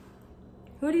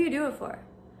Who do you do it for?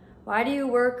 Why do you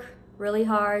work really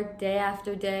hard day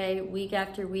after day, week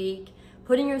after week,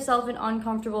 putting yourself in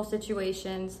uncomfortable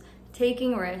situations,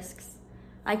 taking risks?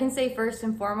 I can say first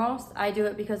and foremost, I do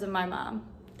it because of my mom.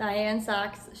 Diane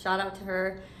Sachs, shout out to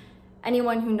her.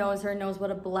 Anyone who knows her knows what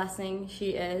a blessing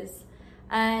she is.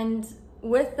 And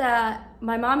with that,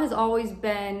 my mom has always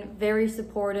been very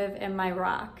supportive and my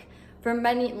rock.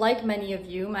 Like many of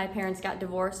you, my parents got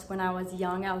divorced when I was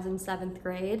young. I was in 7th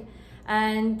grade.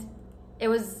 And it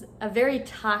was a very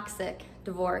toxic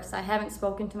divorce. I haven't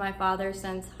spoken to my father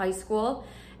since high school.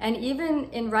 And even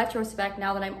in retrospect,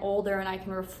 now that I'm older and I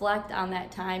can reflect on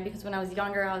that time, because when I was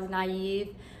younger, I was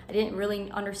naive. I didn't really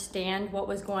understand what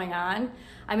was going on.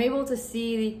 I'm able to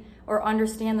see or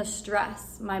understand the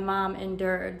stress my mom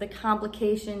endured, the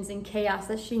complications and chaos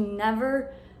that she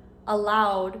never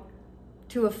allowed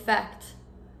to affect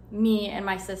me and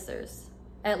my sisters,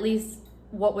 at least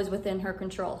what was within her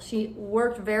control. She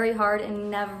worked very hard and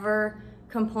never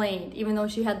complained, even though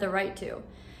she had the right to.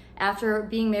 After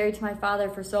being married to my father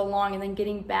for so long and then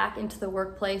getting back into the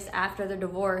workplace after the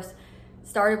divorce,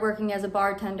 started working as a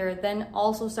bartender, then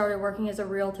also started working as a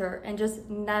realtor, and just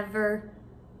never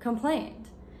complained.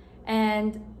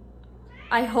 And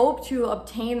I hope to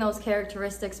obtain those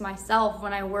characteristics myself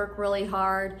when I work really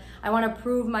hard. I want to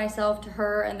prove myself to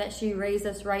her and that she raised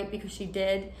us right, because she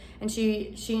did. And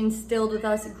she instilled with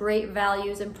us great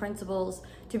values and principles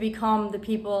to become the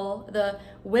people, the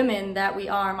women that we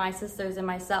are, my sisters and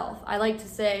myself. I like to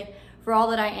say, for all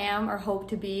that I am or hope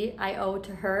to be, I owe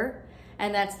to her,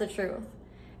 and that's the truth.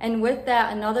 And with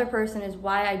that, another person is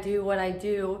why I do what I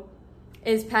do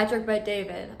is Patrick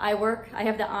Bet-David. I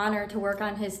have the honor to work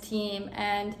on his team,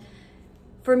 and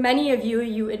for many of you,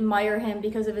 you admire him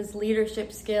because of his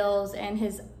leadership skills and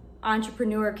his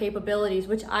entrepreneur capabilities,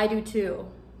 which I do too.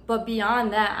 But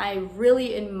beyond that, I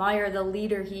really admire the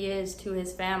leader he is to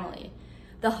his family,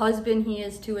 the husband he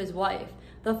is to his wife,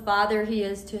 the father he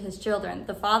is to his children,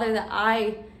 the father that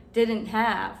I didn't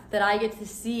have, that I get to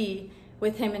see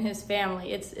with him and his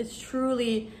family. It's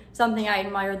truly something I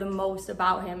admire the most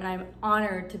about him, and I'm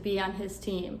honored to be on his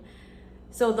team.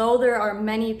 So though there are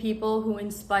many people who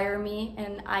inspire me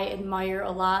and I admire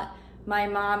a lot, my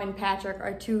mom and Patrick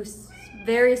are two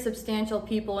very substantial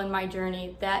people in my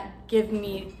journey that give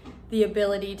me the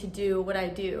ability to do what I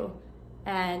do.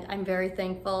 And I'm very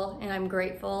thankful and I'm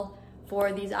grateful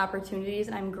for these opportunities,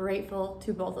 and I'm grateful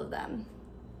to both of them.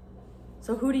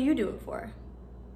 So who do you do it for?